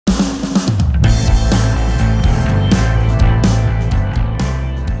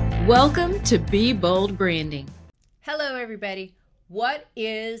Welcome to Be Bold Branding. Hello, everybody. What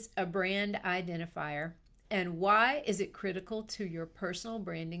is a brand identifier and why is it critical to your personal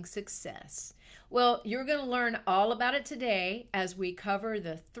branding success? Well, you're going to learn all about it today as we cover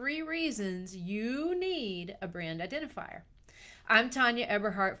the 3 reasons you need a brand identifier. I'm Tonya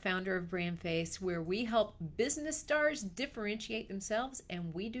Eberhardt, founder of BrandFace, where we help business stars differentiate themselves,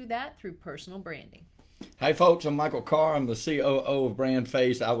 and we do that through personal branding. Hey folks, I'm Michael Carr. I'm the COO of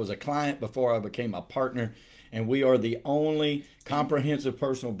BrandFace. I was a client before I became a partner, and we are the only comprehensive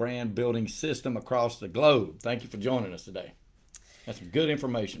personal brand building system across the globe. Thank you for joining us today. That's some good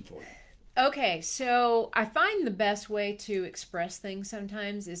information for you. Okay, so I find the best way to express things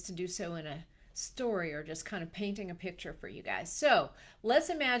sometimes is to do so in a story or just kind of painting a picture for you guys. So let's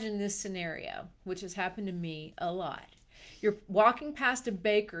imagine this scenario, which has happened to me a lot. You're walking past a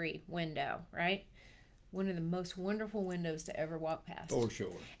bakery window, right? One of the most wonderful windows to ever walk past. For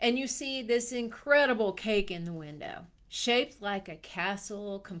sure. And you see this incredible cake in the window, shaped like a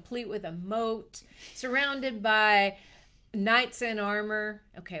castle, complete with a moat, surrounded by knights in armor.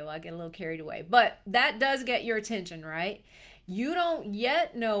 Okay, well, I get a little carried away, but that does get your attention, right? You don't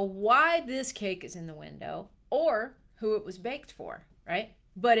yet know why this cake is in the window or who it was baked for, right?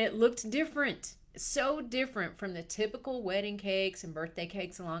 But it looked different. So different from the typical wedding cakes and birthday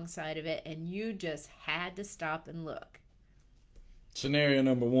cakes alongside of it, and you just had to stop and look. Scenario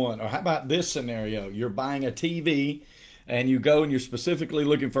number 1, or how about this scenario? You're buying a TV and you go and you're specifically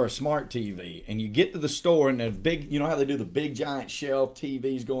looking for a smart TV, and you get to the store and the big, you know how they do the big giant shelf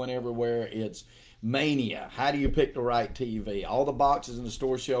TVs going everywhere? It's mania. How do you pick the right TV? All the boxes in the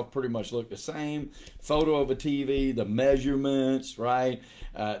store shelf pretty much look the same. Photo of a TV, the measurements, right?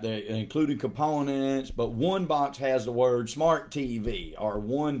 The including components, but one box has the word smart TV, or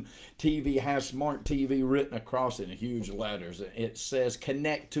one TV has smart TV written across it in huge letters. It says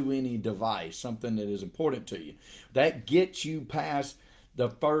connect to any device, something that is important to you. That gets you past the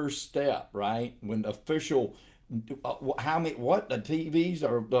first step, right? When the official what the TVs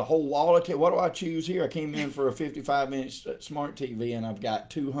or the whole wall of what do I choose here? I came in for a 55-inch smart TV and I've got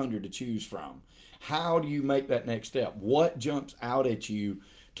 200 to choose from. How do you make that next step? What jumps out at you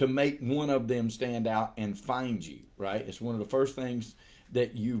to make one of them stand out and find you, right? It's one of the first things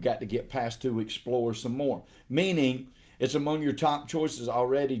that you've got to get past to explore some more. Meaning it's among your top choices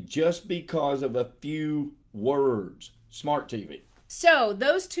already just because of a few words. Smart TV. So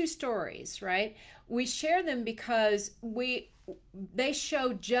those 2 stories, right? We share them because they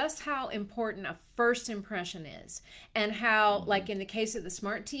show just how important a first impression is, and how, like in the case of the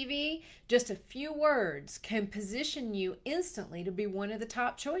smart TV, just a few words can position you instantly to be one of the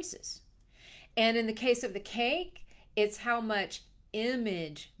top choices. And in the case of the cake, it's how much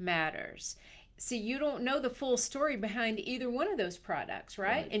image matters. See, you don't know the full story behind either one of those products,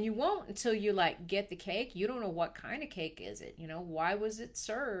 right? And you won't until you get the cake. You don't know what kind of cake is it, why was it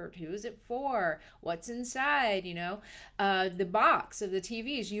served? Who is it for? What's inside, the box of the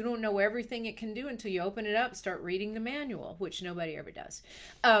TVs. You don't know everything it can do until you open it up, start reading the manual, which nobody ever does.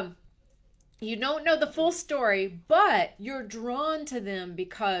 You don't know the full story, but you're drawn to them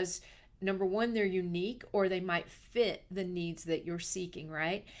because number 1, they're unique, or they might fit the needs that you're seeking,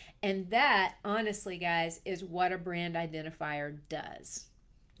 right? And that, honestly, guys, is what a brand identifier does.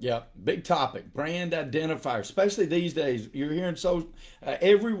 Yeah, big topic, brand identifier, especially these days. You're hearing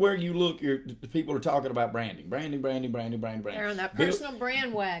everywhere you look, people are talking about branding. They're on that personal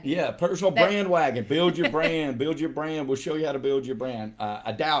brand wagon. Yeah, brand wagon. Build your brand. Build your brand. We'll show you how to build your brand.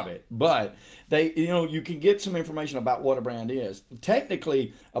 I doubt it, but you can get some information about what a brand is.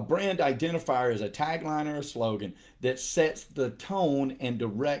 Technically, a brand identifier is a tagline or a slogan that sets the tone and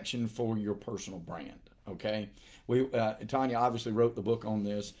direction for your personal brand. Okay. Tonya obviously wrote the book on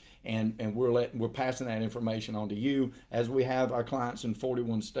this, and we're passing that information on to you as we have our clients in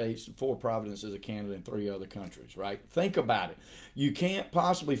 41 states, 4 provinces of Canada, and 3 other countries, right? Think about it. You can't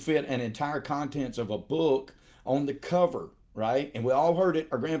possibly fit an entire contents of a book on the cover, right? And we all heard it.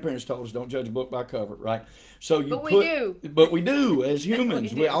 Our grandparents told us, don't judge a book by cover, right? But we do as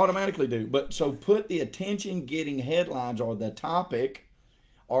humans. we automatically do. But so put the attention-getting headlines or the topic,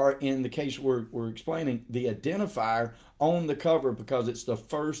 or in the case we're explaining, the identifier on the cover, because it's the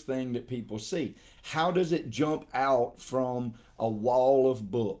first thing that people see. How does it jump out from a wall of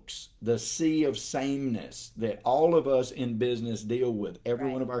books, the sea of sameness that all of us in business deal with, every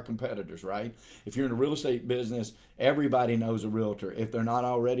one of our competitors, right? If you're in a real estate business, everybody knows a realtor. If they're not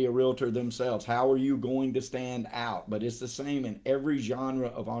already a realtor themselves, how are you going to stand out? But it's the same in every genre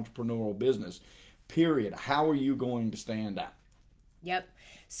of entrepreneurial business, period. How are you going to stand out? Yep.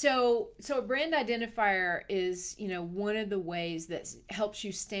 So a brand identifier is, one of the ways that helps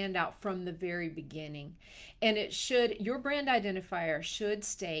you stand out from the very beginning. And your brand identifier should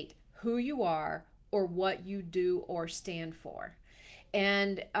state who you are or what you do or stand for.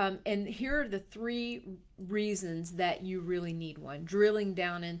 And here are the three reasons that you really need one, drilling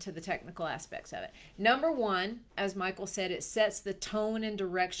down into the technical aspects of it. Number one, as Michael said, it sets the tone and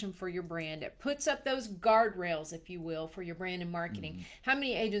direction for your brand. It puts up those guardrails, if you will, for your brand and marketing. Mm-hmm. How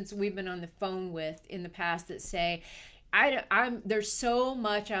many agents we've been on the phone with in the past that say, there's so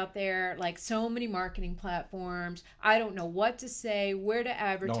much out there, like so many marketing platforms. I don't know what to say, where to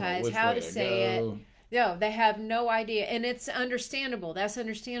advertise, how to say it. No, they have no idea. And it's understandable. That's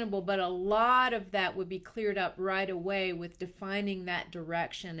understandable. But a lot of that would be cleared up right away with defining that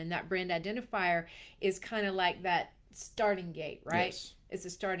direction. And that brand identifier is kind of like that starting gate, right? Yes. It's a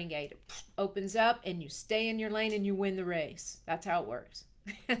starting gate. It opens up and you stay in your lane and you win the race. That's how it works.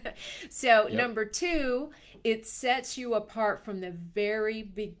 So Number two, it sets you apart from the very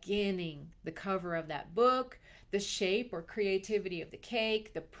beginning. The cover of that book, the shape or creativity of the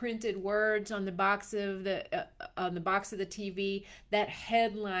cake, the printed words on the box of the TV, that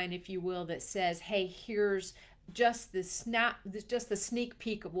headline, if you will, that says, "Hey, here's just the sneak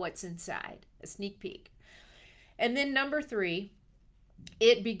peek of what's inside." A sneak peek. And then number three,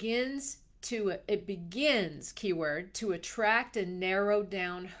 it begins keyword to attract and narrow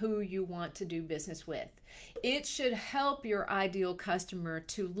down who you want to do business with. It should help your ideal customer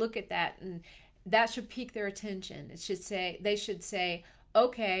to look at that, and that should pique their attention. They should say,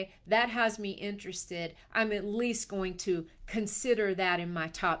 okay, that has me interested. I'm at least going to consider that in my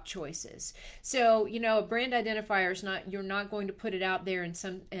top choices. So, a brand identifier is you're not going to put it out there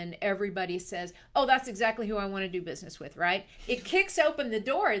and everybody says, oh, that's exactly who I want to do business with, right? It kicks open the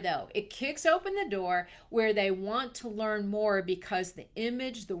door, though. It kicks open the door where they want to learn more because the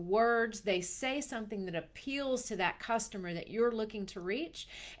image, the words, they say something that appeals to that customer that you're looking to reach.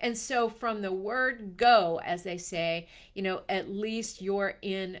 And so from the word go, as they say, at least you're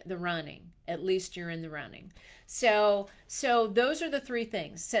in the running. At least you're in the running. So those are the three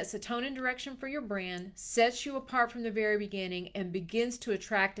things. Sets the tone and direction for your brand, sets you apart from the very beginning, and begins to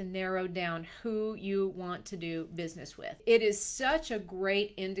attract and narrow down who you want to do business with. It is such a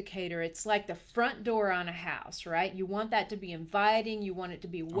great indicator. It's like the front door on a house, right? You want that to be inviting. You want it to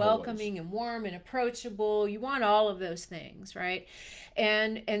be welcoming and warm and approachable. You want all of those things, right?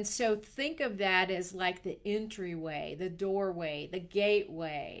 And so think of that as like the entryway, the doorway, the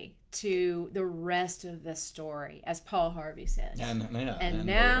gateway to the rest of the story, as Paul Harvey says. And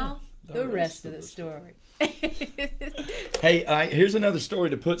now the rest of the story. Hey, here's another story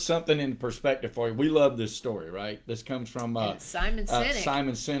to put something in perspective for you. We love this story, right? This comes from Simon Sinek.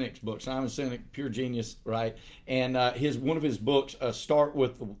 Simon Sinek's book. Simon Sinek, pure genius, right? And one of his books, Start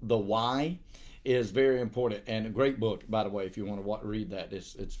with the Why, is very important, and a great book, by the way. If you want to read that,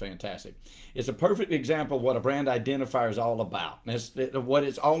 it's fantastic. It's a perfect example of what a brand identifier is all about. And it's what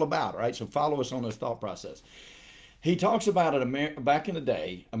it's all about, right? So follow us on this thought process. He talks about it back in the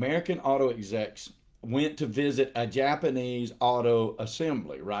day. American auto execs went to visit a Japanese auto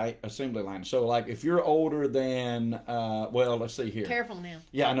assembly line. So like if you're older than, let's see here. Careful now.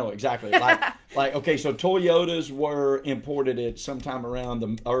 Yeah, I know, exactly. Okay, so Toyotas were imported at sometime around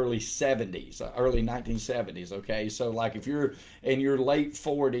the early 70s, early 1970s, okay? So like if you're in your late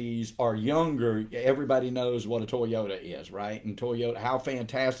 40s or younger, everybody knows what a Toyota is, right? And how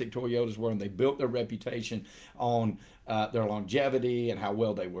fantastic Toyotas were, and they built their reputation on their longevity and how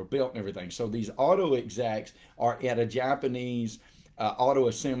well they were built and everything. So these auto execs are at a Japanese auto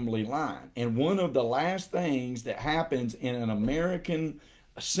assembly line. And one of the last things that happens in an American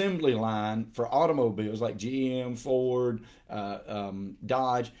assembly line for automobiles like GM, Ford,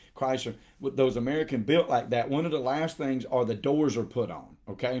 Dodge, Chrysler, with those American built like that, one of the last things are the doors are put on,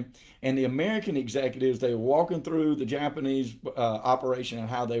 okay? And the American executives, they were walking through the Japanese operation and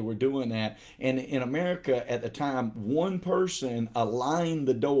how they were doing that. And in America at the time, one person aligned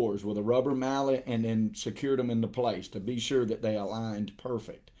the doors with a rubber mallet and then secured them into place to be sure that they aligned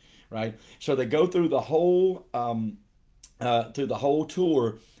perfect, right? So they go through the whole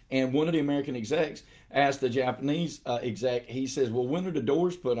tour, and one of the American execs asked the Japanese exec, he says, well, when are the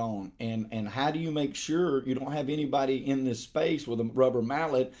doors put on? And how do you make sure you don't have anybody in this space with a rubber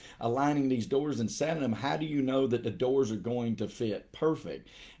mallet aligning these doors and setting them? How do you know that the doors are going to fit perfect?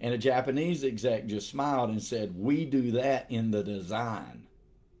 And the Japanese exec just smiled and said, we do that in the design.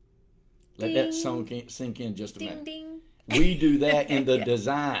 Let that sink in just a minute. Ding. We do that in the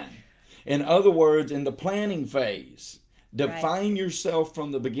design. In other words, in the planning phase, Define yourself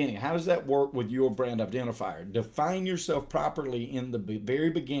from the beginning. How does that work with your brand identifier? Define yourself properly in the very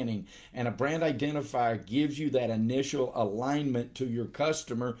beginning, and a brand identifier gives you that initial alignment to your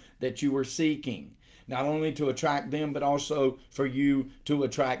customer that you are seeking. Not only to attract them, but also for you to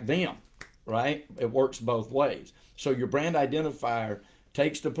attract them, right? It works both ways. So your brand identifier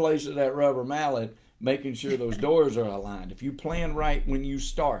takes the place of that rubber mallet, making sure those doors are aligned. If you plan right when you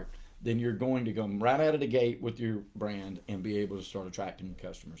start, then you're going to come right out of the gate with your brand and be able to start attracting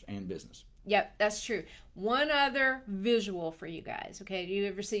customers and business. Yep, that's true. One other visual for you guys. Okay, do you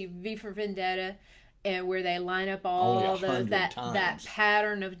ever see V for Vendetta, and where they line up all that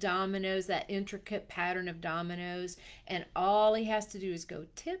pattern of dominoes, that intricate pattern of dominoes, and all he has to do is go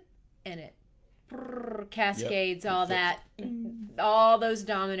tip, and it cascades all those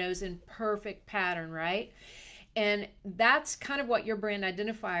dominoes in perfect pattern, right? And that's kind of what your brand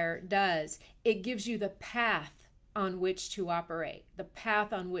identifier does. It gives you the path on which to operate, the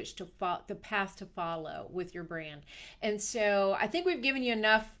path on which to follow with your brand. And so I think we've given you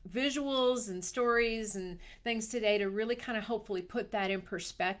enough visuals and stories and things today to really kind of hopefully put that in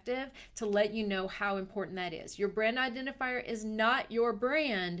perspective, to let you know how important that is. Your brand identifier is not your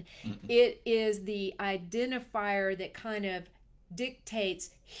brand. Mm-hmm. It is the identifier that kind of dictates,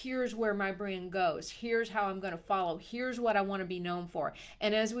 here's where my brand goes, here's how I'm going to follow, here's what I want to be known for.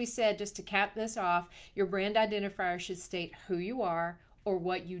 And as we said, just to cap this off, your brand identifier should state who you are or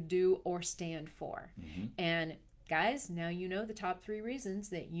what you do or stand for. Mm-hmm. And guys, now you know the top 3 reasons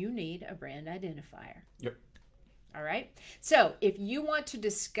that you need a brand identifier. Yep. All right. So if you want to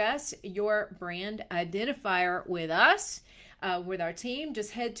discuss your brand identifier with us, with our team,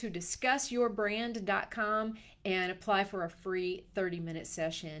 just head to discussyourbrand.com and apply for a free 30-minute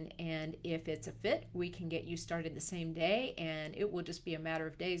session. And if it's a fit, we can get you started the same day, and it will just be a matter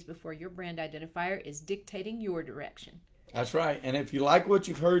of days before your brand identifier is dictating your direction. That's right. And if you like what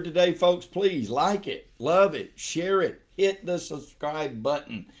you've heard today, folks, please like it, love it, share it, hit the subscribe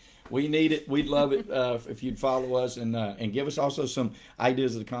button. We need it. We'd love it if you'd follow us and give us also some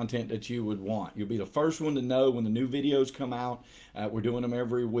ideas of the content that you would want. You'll be the first one to know when the new videos come out. We're doing them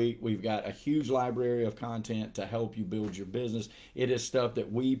every week. We've got a huge library of content to help you build your business. It is stuff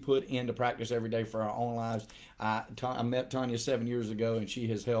that we put into practice every day for our own lives. I met Tonya 7 years ago, and she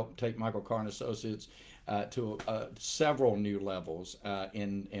has helped take Michael Carr & Associates to several new levels,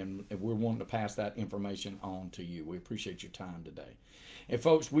 and we're wanting to pass that information on to you. We appreciate your time today. And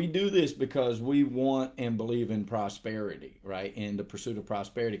folks, we do this because we want and believe in prosperity, right? In the pursuit of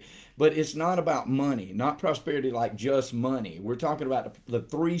prosperity. But it's not about money, not prosperity like just money. We're talking about the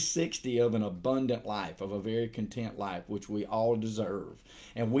 360 of an abundant life, of a very content life, which we all deserve.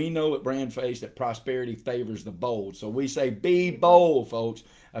 And we know at BrandFace that prosperity favors the bold. So we say be bold, folks,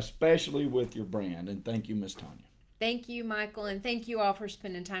 especially with your brand. And thank you, Miss Tonya. Thank you, Michael, and thank you all for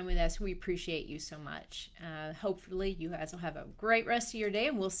spending time with us. We appreciate you so much. Hopefully, you guys will have a great rest of your day,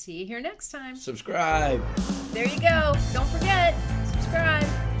 and we'll see you here next time. Subscribe. There you go. Don't forget.